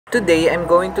Today, I'm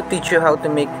going to teach you how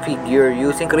to make figure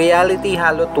using CREALITY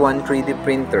HALOT 1 3D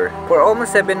printer. For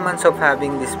almost 7 months of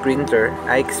having this printer,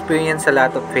 I experienced a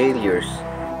lot of failures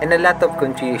and a lot of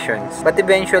confusions. But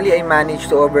eventually, I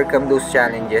managed to overcome those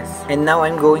challenges. And now,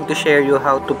 I'm going to share you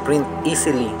how to print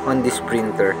easily on this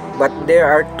printer. But there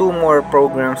are 2 more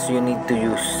programs you need to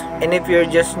use. And if you're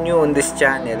just new on this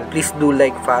channel, please do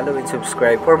like, follow, and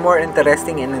subscribe for more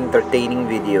interesting and entertaining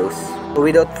videos. So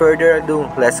without further ado,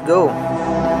 let's go!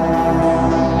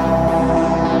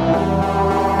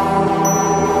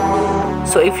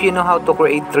 So if you know how to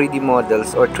create 3D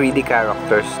models or 3D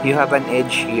characters, you have an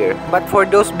edge here. But for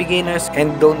those beginners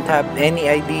and don't have any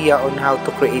idea on how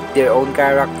to create their own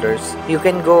characters, you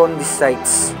can go on these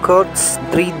sites,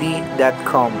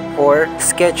 codes3d.com or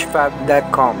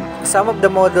sketchfab.com. Some of the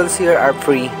models here are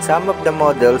free. Some of the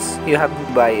models, you have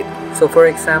to buy it. So for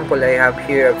example, I have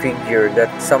here a figure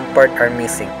that some parts are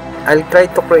missing. I'll try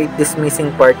to create this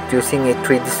missing part using a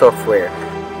 3D software.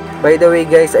 By the way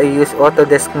guys, I use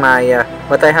Autodesk Maya,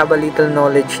 but I have a little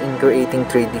knowledge in creating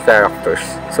 3D characters,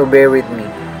 so bear with me.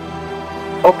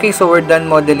 Okay, so we're done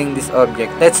modeling this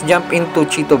object. Let's jump into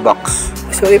Cheeto Box.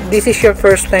 So if this is your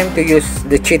first time to use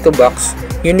the Cheeto Box,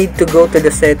 you need to go to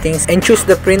the settings and choose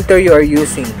the printer you are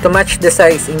using to match the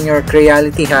size in your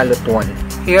CREALITY HALOT 1.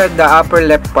 Here at the upper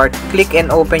left part, click and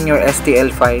open your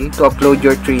STL file to upload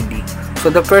your 3D.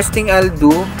 So the first thing I'll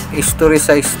do is to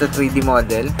resize the 3D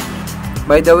model.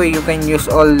 By the way, you can use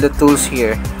all the tools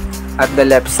here at the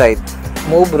left side: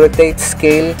 move, rotate,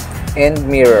 scale, and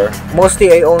mirror.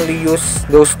 Mostly I only use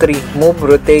those 3: move,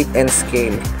 rotate, and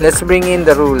scale. Let's bring in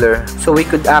the ruler so we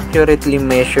could accurately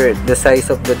measure the size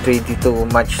of the 3D to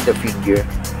match the figure.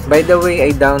 By the way,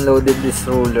 I downloaded this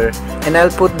ruler and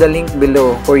I'll put the link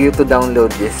below for you to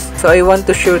download this. So I want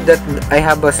to show that I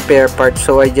have a spare part,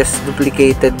 so I just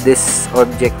duplicated this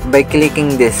object by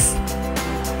clicking this.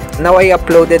 Now I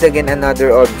uploaded again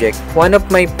another object. One of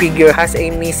my figure has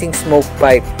a missing smoke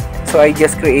pipe, so I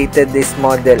just created this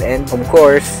model, and of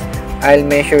course I'll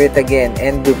measure it again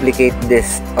and duplicate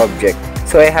this object.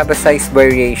 So I have a size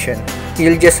variation.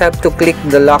 You'll just have to click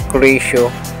the lock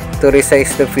ratio to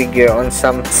resize the figure on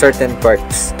some certain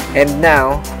parts. And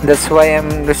now that's why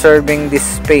I'm reserving this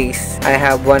space. I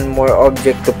have one more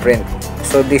object to print.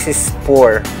 So this is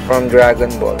Spore from Dragon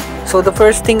Ball. So the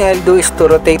first thing I'll do is to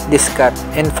rotate this cut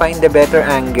and find a better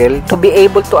angle to be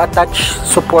able to attach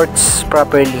supports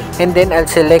properly. And then I'll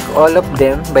select all of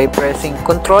them by pressing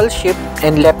Ctrl Shift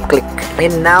and left click.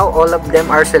 And now all of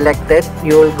them are selected.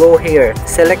 You will go here,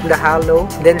 select the hollow,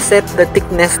 then set the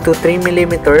thickness to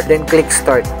 3mm, then click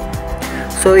Start.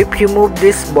 So if you move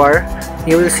this bar,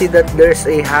 you will see that there's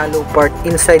a hollow part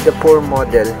inside the poor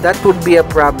model. That would be a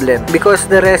problem because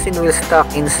the resin will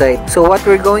stuck inside. So what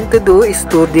we're going to do is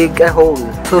to dig a hole.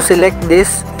 So select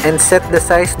this and set the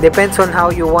size. Depends on how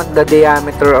you want the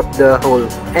diameter of the hole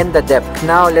and the depth.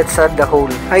 Now let's add the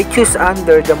hole. I choose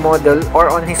under the model or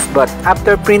on his butt.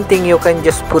 After printing, you can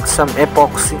just put some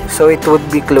epoxy so it would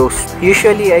be closed.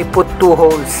 Usually I put 2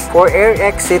 holes, for air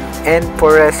exit and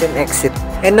for resin exit.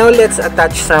 And now let's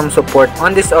attach some support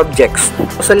on these objects.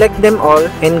 Select them all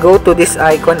and go to this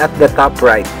icon at the top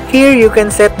right. Here you can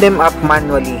set them up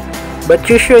manually, but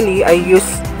usually I use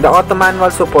the auto manual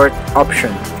support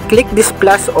option. Click this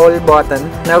plus all button.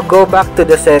 Now go back to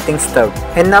the settings tab.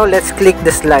 And now let's click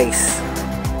the slice.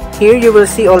 Here you will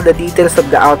see all the details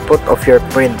of the output of your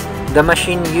print. The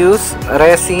machine use,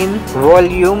 resin,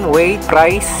 volume, weight,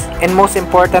 price, and most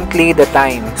importantly, the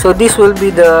time. So this will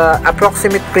be the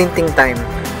approximate printing time.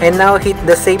 And now hit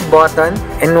the save button,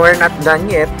 and we're not done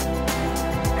yet.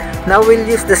 Now we'll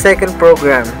use the second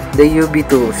program, the UV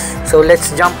tools. So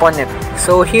let's jump on it.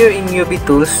 So here in UV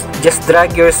tools, just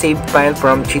drag your saved file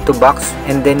from Cheeto Box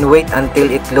and then wait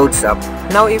until it loads up.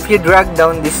 Now if you drag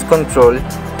down this control,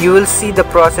 you will see the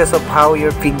process of how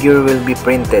your figure will be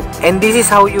printed. And this is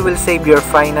how you will save your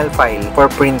final file for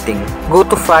printing. Go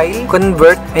to File,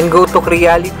 Convert, and go to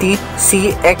CREALITY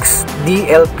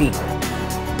CXDLP.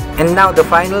 And now the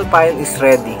final file is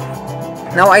ready.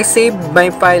 Now I saved my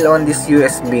file on this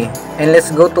USB. And let's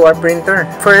go to our printer.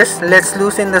 First, let's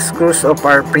loosen the screws of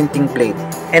our printing plate.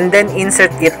 And then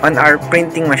insert it on our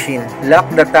printing machine. Lock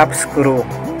the top screw.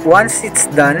 Once it's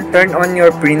done, turn on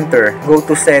your printer. Go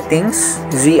to Settings,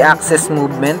 Z-axis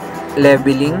movement,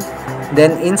 Leveling,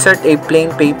 then insert a plain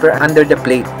paper under the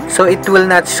plate so it will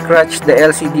not scratch the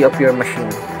LCD of your machine.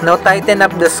 Now tighten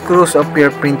up the screws of your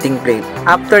printing plate.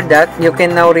 After that, you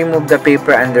can now remove the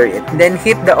paper under it. Then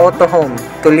hit the auto home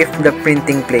to lift the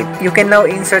printing plate. You can now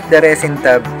insert the resin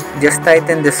tab. Just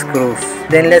tighten the screws.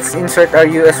 Then let's insert our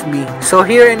USB. So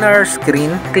here in our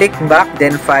screen, click back,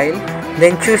 then File,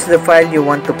 Then choose the file you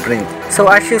want to print. So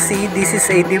as you see, this is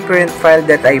a different file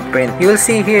that I print. You'll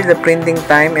see here the printing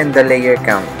time and the layer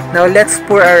count. Now let's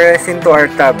pour our resin to our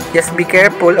tub. Just be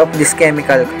careful of this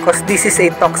chemical because this is a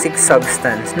toxic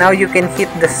substance. Now you can hit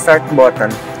the start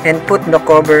button and put the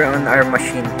cover on our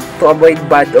machine to avoid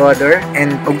bad odor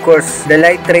and of course the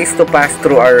light rays to pass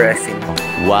through our resin.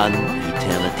 One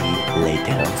eternity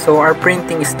later. So our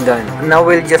printing is done. Now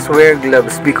we'll just wear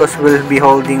gloves because we'll be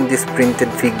holding this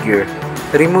printed figure.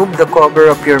 Remove the cover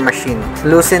of your machine.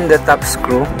 Loosen the top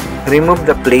screw. Remove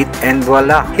the plate and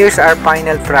voila! Here's our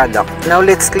final product. Now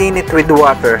let's clean it with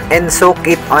water and soak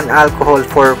it on alcohol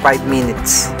for 5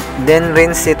 minutes. Then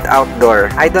rinse it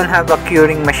outdoor. I don't have a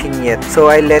curing machine yet, so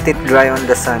I let it dry on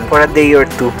the sun for a day or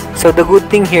two. So the good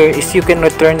thing here is you can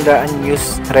return the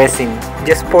unused resin.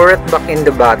 Just pour it back in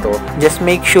the bottle. Just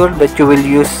make sure that you will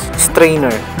use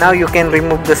strainer. Now you can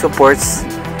remove the supports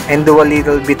and do a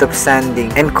little bit of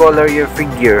sanding and color your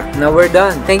figure. Now we're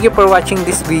done. Thank you for watching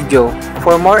this video.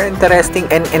 For more interesting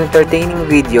and entertaining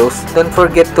videos, don't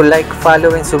forget to like,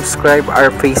 follow, and subscribe our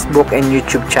Facebook and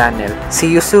YouTube channel.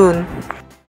 See you soon!